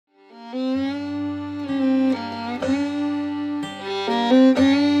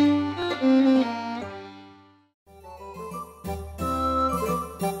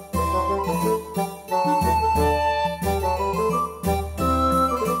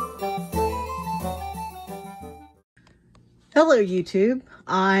Hello YouTube.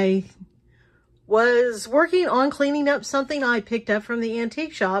 I was working on cleaning up something I picked up from the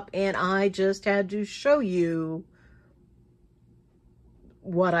antique shop, and I just had to show you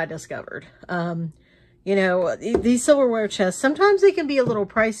what I discovered. You know, these silverware chests, sometimes they can be a little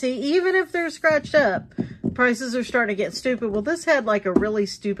pricey, even if they're scratched up. Prices are starting to get stupid. Well, this had like a really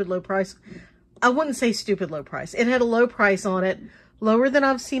stupid low price. I wouldn't say stupid low price. It had a low price on it, lower than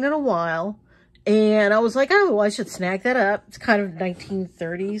I've seen in a while. And I was like, oh, I should snag that up. It's kind of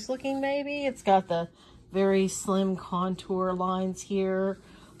 1930s looking, maybe. It's got the very slim contour lines here.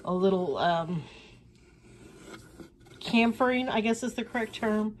 A little chamfering, I guess is the correct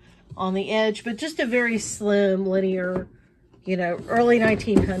term, on the edge. But just a very slim, linear, you know, early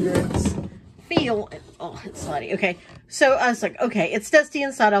 1900s feel. Oh, it's slutty. Okay, so I was like, okay, it's dusty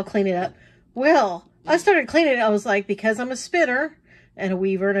inside. I'll clean it up. Well, I started cleaning it. I was like, because I'm a spinner and a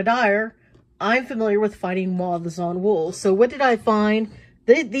weaver and a dyer, I'm familiar with fighting moths on wool. So what did I find?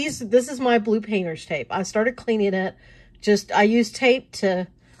 This is my blue painter's tape. I started cleaning it. I used tape to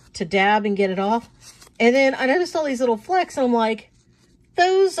dab and get it off. And then I noticed all these little flecks, and I'm like,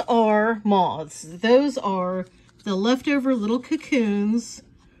 those are moths. Those are the leftover little cocoons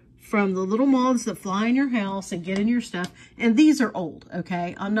from the little moths that fly in your house and get in your stuff. And these are old,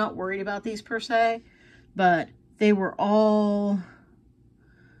 okay? I'm not worried about these per se, but they were all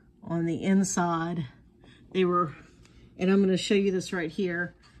on the inside. They were, and I'm going to show you this right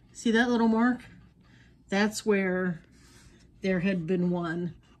here. See that little mark? That's where there had been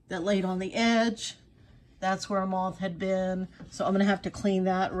one that laid on the edge. That's where a moth had been. So I'm going to have to clean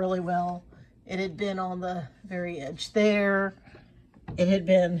that really well. It had been on the very edge there. It had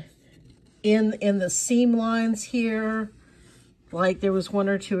been in the seam lines here. Like there was one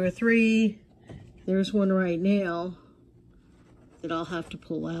or two or three. There's one right now that I'll have to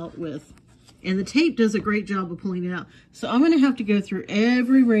pull out with. And the tape does a great job of pulling it out. So I'm going to have to go through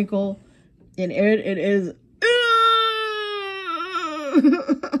every wrinkle. And it is...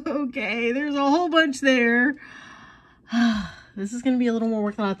 okay, there's a whole bunch there. This is going to be a little more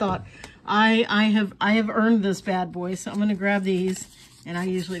work than I thought. I have earned this bad boy. So I'm going to grab these. And I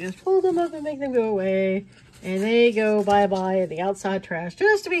usually just pull them up and make them go away. And they go bye-bye in the outside trash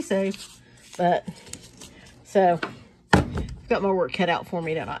just to be safe. But, so... got my work cut out for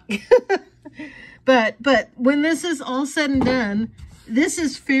me, don't I? but when this is all said and done, this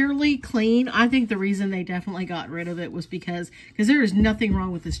is fairly clean. I think the reason they definitely got rid of it was because there is nothing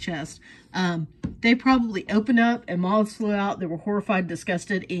wrong with this chest. They probably opened up and moths flew out. They were horrified,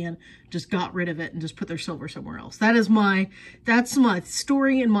 disgusted, and just got rid of it and just put their silver somewhere else. That's my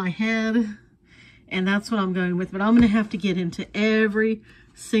story in my head, and that's what I'm going with. But I'm going to have to get into every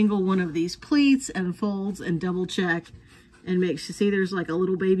single one of these pleats and folds and double check. And makes you see there's like a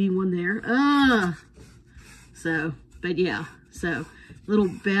little baby one there. So, but yeah. So, little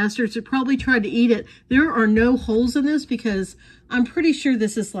bastards that probably tried to eat it. There are no holes in this because I'm pretty sure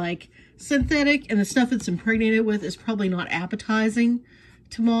this is like synthetic, and the stuff it's impregnated with is probably not appetizing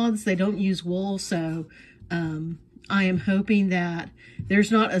to moths. They don't use wool, so I am hoping that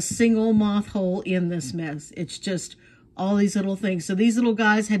there's not a single moth hole in this mess. It's just all these little things. So these little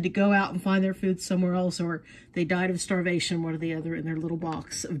guys had to go out and find their food somewhere else, or they died of starvation, one or the other, in their little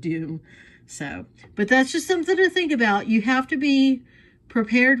box of doom. So, but that's just something to think about. You have to be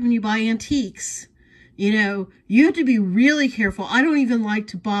prepared when you buy antiques. You know, you have to be really careful. I don't even like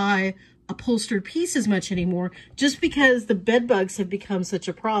to buy upholstered pieces much anymore, just because the bed bugs have become such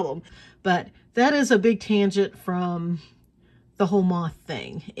a problem. But that is a big tangent from the whole moth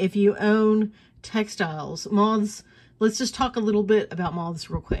thing. If you own textiles, moths... Let's just talk a little bit about moths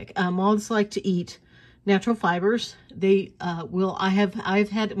real quick. Moths like to eat natural fibers. They I've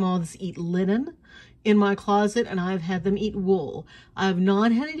had moths eat linen in my closet, and I've had them eat wool. I've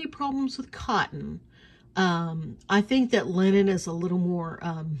not had any problems with cotton. I think that linen is a little more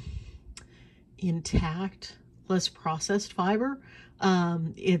intact, less processed fiber.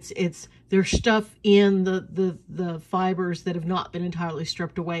 There's stuff in the fibers that have not been entirely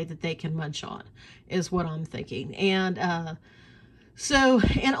stripped away that they can munch on, is what I'm thinking. And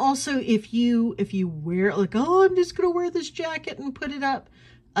and also if you wear, like, oh, I'm just gonna wear this jacket and put it up,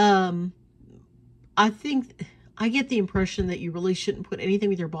 I think I get the impression that you really shouldn't put anything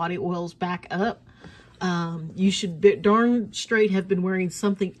with your body oils back up. You should darn straight have been wearing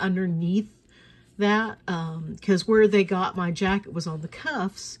something underneath that, because where they got my jacket was on the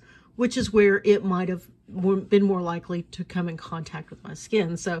cuffs, which is where it might have been more likely to come in contact with my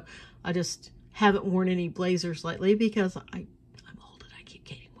skin. So I just haven't worn any blazers lately because I'm old and I keep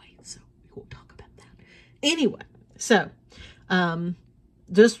gaining weight, so we won't talk about that. Anyway, so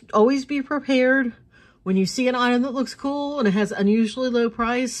just always be prepared when you see an item that looks cool and it has unusually low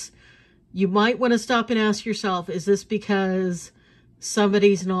price, you might want to stop and ask yourself, is this because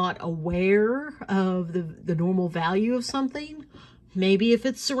somebody's not aware of the normal value of something? Maybe if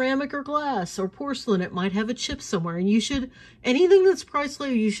it's ceramic or glass or porcelain, it might have a chip somewhere. And you should, anything that's priced low,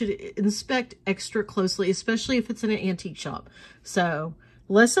 you should inspect extra closely, especially if it's in an antique shop. So,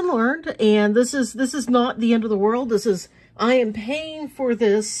 lesson learned. And this is not the end of the world. This is, I am paying for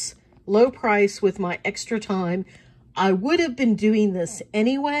this low price with my extra time. I would have been doing this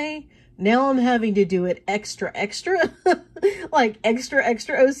anyway. Now I'm having to do it extra, like extra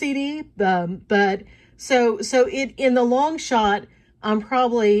OCD. But so it, in the long shot, I'm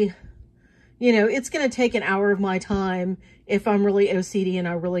probably, you know, it's going to take an hour of my time if I'm really OCD and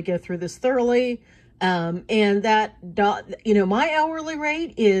I really go through this thoroughly. And that, you know, my hourly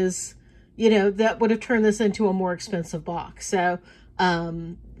rate is, you know, that would have turned this into a more expensive box. So,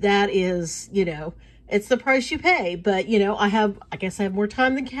 that is, you know, it's the price you pay. But, you know, I guess I have more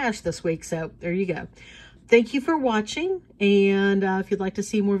time than cash this week. So there you go. Thank you for watching. And if you'd like to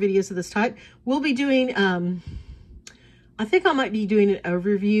see more videos of this type, we'll be doing, I think I might be doing an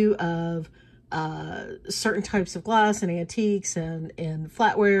overview of certain types of glass and antiques and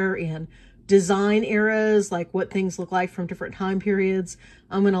flatware and design eras, like what things look like from different time periods.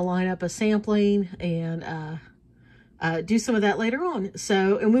 I'm going to line up a sampling and do some of that later on.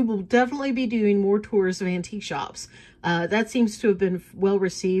 So, and we will definitely be doing more tours of antique shops. That seems to have been well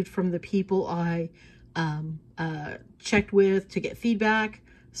received from the people I checked with to get feedback.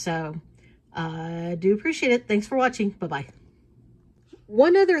 So, I do appreciate it. Thanks for watching. Bye-bye.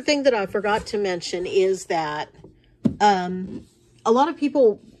 One other thing that I forgot to mention is that a lot of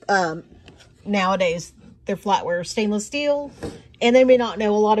people nowadays, their flatware is stainless steel, and they may not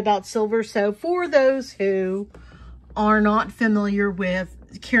know a lot about silver. So for those who are not familiar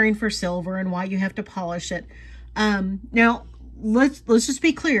with caring for silver and why you have to polish it, now let's just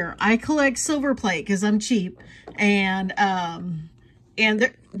be clear. I collect silver plate because I'm cheap, and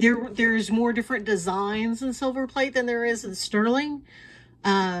there's more different designs in silver plate than there is in sterling,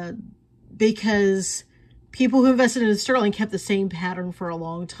 because people who invested in sterling kept the same pattern for a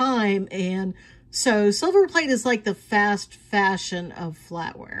long time. And so silver plate is like the fast fashion of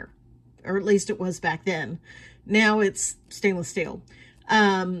flatware, or at least it was back then. Now it's stainless steel.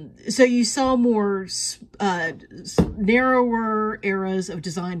 So you saw more narrower eras of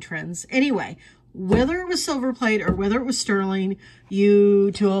design trends. Anyway, whether it was silver plate or whether it was sterling,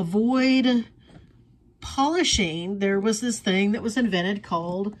 to avoid polishing, there was this thing that was invented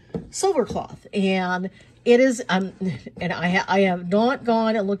called silver cloth. And it is, and I have not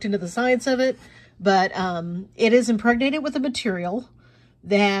gone and looked into the science of it, but it is impregnated with a material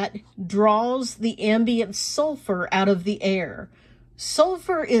that draws the ambient sulfur out of the air.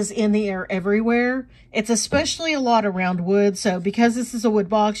 Sulfur is in the air everywhere. It's especially a lot around wood. So because this is a wood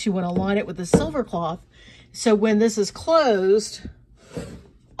box, you want to line it with a silver cloth. So when this is closed,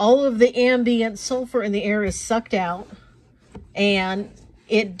 all of the ambient sulfur in the air is sucked out, and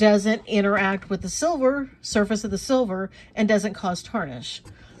it doesn't interact with the silver, surface of the silver, and doesn't cause tarnish.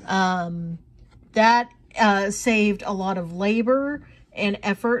 That saved a lot of labor and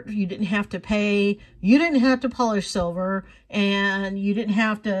effort. You didn't have to pay, you didn't have to polish silver, and you didn't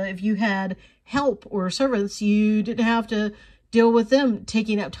have to, if you had help or servants, you didn't have to deal with them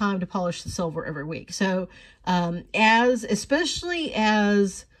taking up time to polish the silver every week. So especially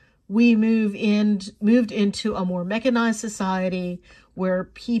as we moved into a more mechanized society where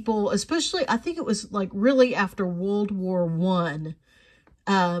people, especially, I think it was like really after World War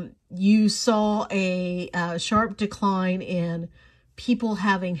I, you saw a sharp decline in people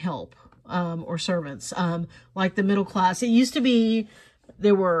having help or servants, like the middle class. It used to be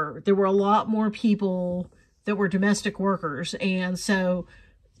there were a lot more people that were domestic workers, and so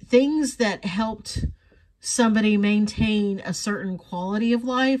things that helped somebody maintain a certain quality of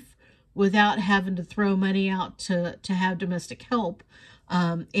life without having to throw money out to have domestic help,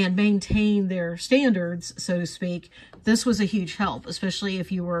 and maintain their standards, so to speak. This was a huge help, especially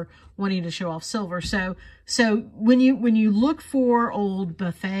if you were wanting to show off silver. So when you look for old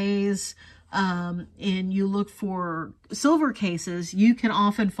buffets, and you look for silver cases, you can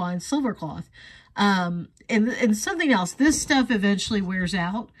often find silver cloth. And something else, this stuff eventually wears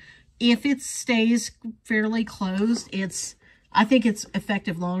out. If it stays fairly closed, I think it's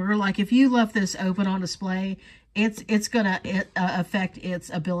effective longer. Like if you left this open on display, it's gonna affect its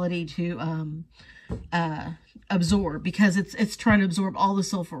ability to absorb, because it's trying to absorb all the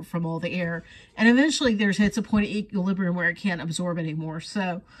sulfur from all the air, and eventually hits a point of equilibrium where it can't absorb anymore.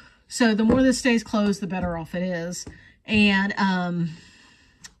 So the more this stays closed, the better off it is. And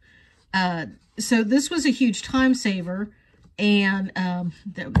So this was a huge time saver, and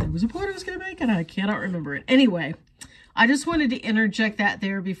there was a point I was going to make, and I cannot remember it. Anyway, I just wanted to interject that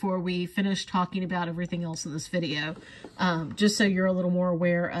there before we finish talking about everything else in this video, just so you're a little more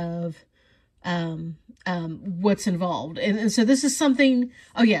aware of what's involved. And so this is something,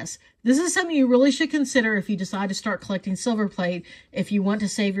 oh yes, this is something you really should consider if you decide to start collecting silver plate, if you want to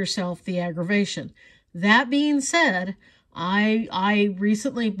save yourself the aggravation. That being said, I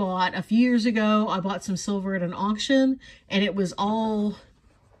recently bought, a few years ago, I bought some silver at an auction, and it was all,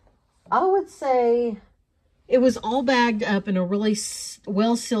 I would say, it was all bagged up in a really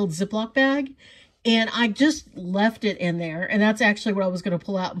well-sealed Ziploc bag, and I just left it in there, and that's actually what I was going to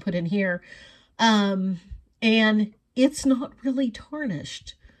pull out and put in here. And it's not really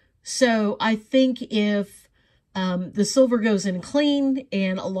tarnished. So I think if the silver goes in clean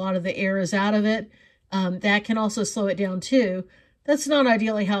and a lot of the air is out of it, that can also slow it down too. That's not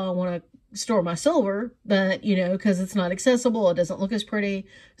ideally how I want to store my silver, but you know, because it's not accessible, it doesn't look as pretty.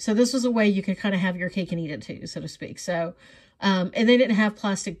 So this was a way you could kind of have your cake and eat it too, so to speak. So, and they didn't have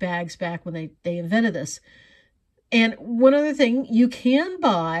plastic bags back when they invented this. And one other thing, you can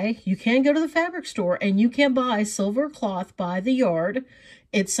go to the fabric store and you can buy silver cloth by the yard.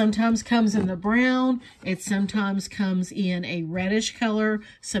 It sometimes comes in the brown. It sometimes comes in a reddish color,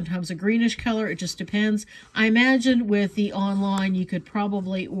 sometimes a greenish color. It just depends. I imagine with the online, you could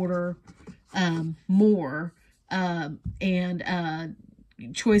probably order more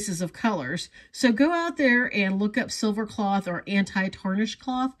choices of colors. So go out there and look up silver cloth or anti-tarnish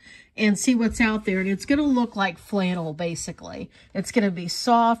cloth and see what's out there. And it's going to look like flannel, basically. It's going to be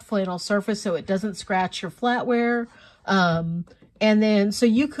soft flannel surface so it doesn't scratch your flatware. And then, so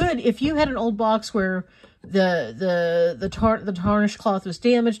you could, if you had an old box where the tarnish cloth was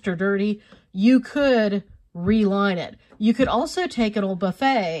damaged or dirty, you could reline it. You could also take an old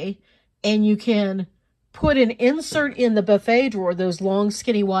buffet and you can put an insert in the buffet drawer, those long,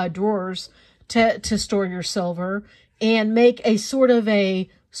 skinny, wide drawers to store your silver, and make a sort of a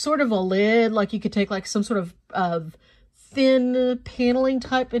lid. Like you could take like some sort of thin paneling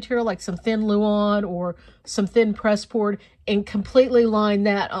type material, like some thin Luan or some thin press board, and completely line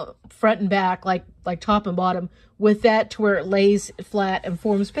that front and back, like top and bottom, with that to where it lays flat and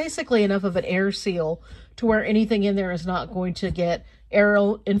forms basically enough of an air seal to where anything in there is not going to get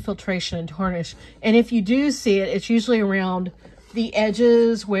aerial infiltration and tarnish. And if you do see it, it's usually around the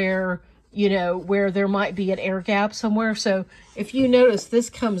edges where, you know, where there might be an air gap somewhere. So if you notice, this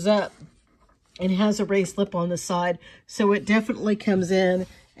comes up and has a raised lip on the side, so it definitely comes in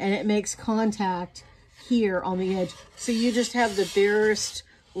and it makes contact here on the edge. So you just have the barest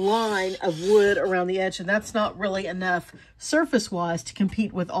line of wood around the edge, and that's not really enough surface-wise to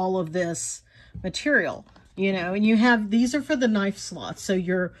compete with all of this material, you know. And you have, these are for the knife slots, so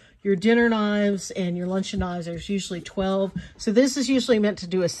your dinner knives and your luncheon knives, there's usually 12. So this is usually meant to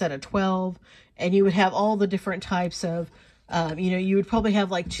do a set of 12, and you would have all the different types of, you know, you would probably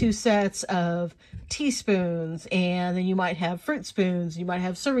have like 2 sets of teaspoons, and then you might have fruit spoons, you might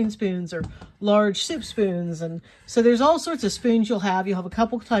have serving spoons or large soup spoons. And so there's all sorts of spoons you'll have. You'll have a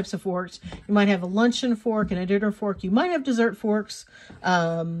couple types of forks. You might have a luncheon fork and a dinner fork. You might have dessert forks.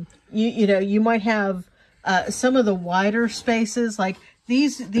 You know, you might have some of the wider spaces, like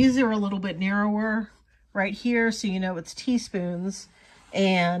these are a little bit narrower right here, so you know it's teaspoons,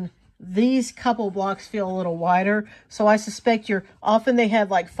 and these couple blocks feel a little wider. So I suspect often they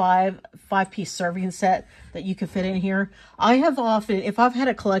have like five-piece serving set that you could fit in here. I have often, if I've had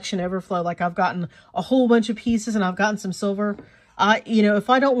a collection overflow, like I've gotten a whole bunch of pieces and I've gotten some silver, you know, if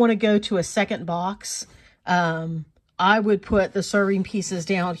I don't want to go to a second box, I would put the serving pieces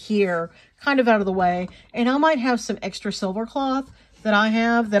down here, kind of out of the way, and I might have some extra silver cloth that I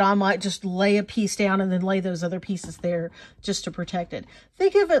have that I might just lay a piece down and then lay those other pieces there just to protect it.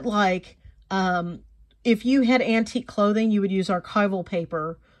 Think of it like if you had antique clothing, you would use archival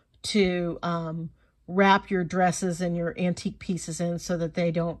paper to wrap your dresses and your antique pieces in so that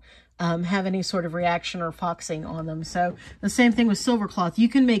they don't have any sort of reaction or foxing on them. So the same thing with silver cloth. You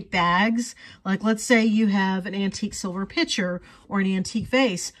can make bags. Like let's say you have an antique silver pitcher or an antique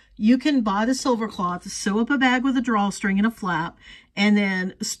vase. You can buy the silver cloth, sew up a bag with a drawstring and a flap, and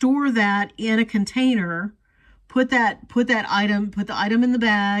then store that in a container. Put the item in the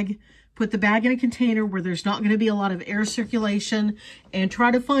bag, put the bag in a container where there's not going to be a lot of air circulation, and try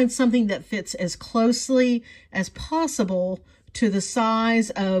to find something that fits as closely as possible to the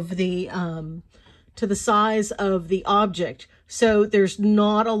size of the object. So there's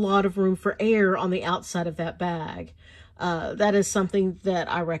not a lot of room for air on the outside of that bag. That is something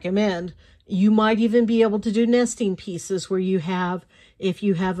that I recommend. You might even be able to do nesting pieces where you have, if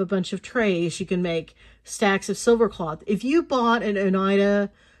you have a bunch of trays, you can make stacks of silver cloth. If you bought an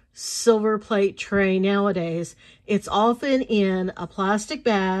Oneida silver plate tray nowadays, it's often in a plastic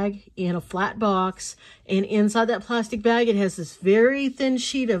bag, in a flat box, and inside that plastic bag, it has this very thin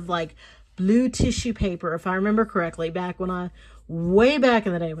sheet of like blue tissue paper, if I remember correctly, way back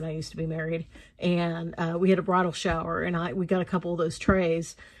in the day when I used to be married, and we had a bridal shower, and we got a couple of those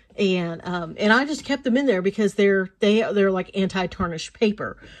trays, and I just kept them in there because they're like anti-tarnish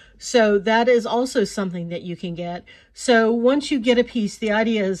paper. So that is also something that you can get. So once you get a piece, the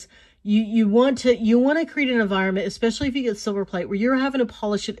idea is you want to create an environment, especially if you get silver plate, where you're having to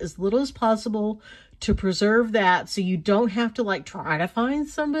polish it as little as possible to preserve that, so you don't have to like try to find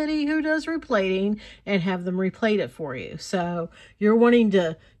somebody who does replating and have them replate it for you. So you're wanting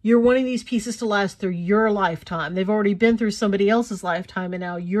these pieces to last through your lifetime. They've already been through somebody else's lifetime, and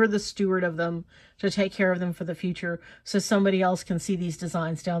now you're the steward of them to take care of them for the future, so somebody else can see these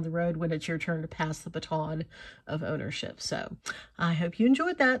designs down the road when it's your turn to pass the baton of ownership. So I hope you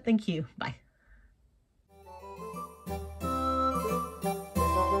enjoyed that. Thank you. Bye.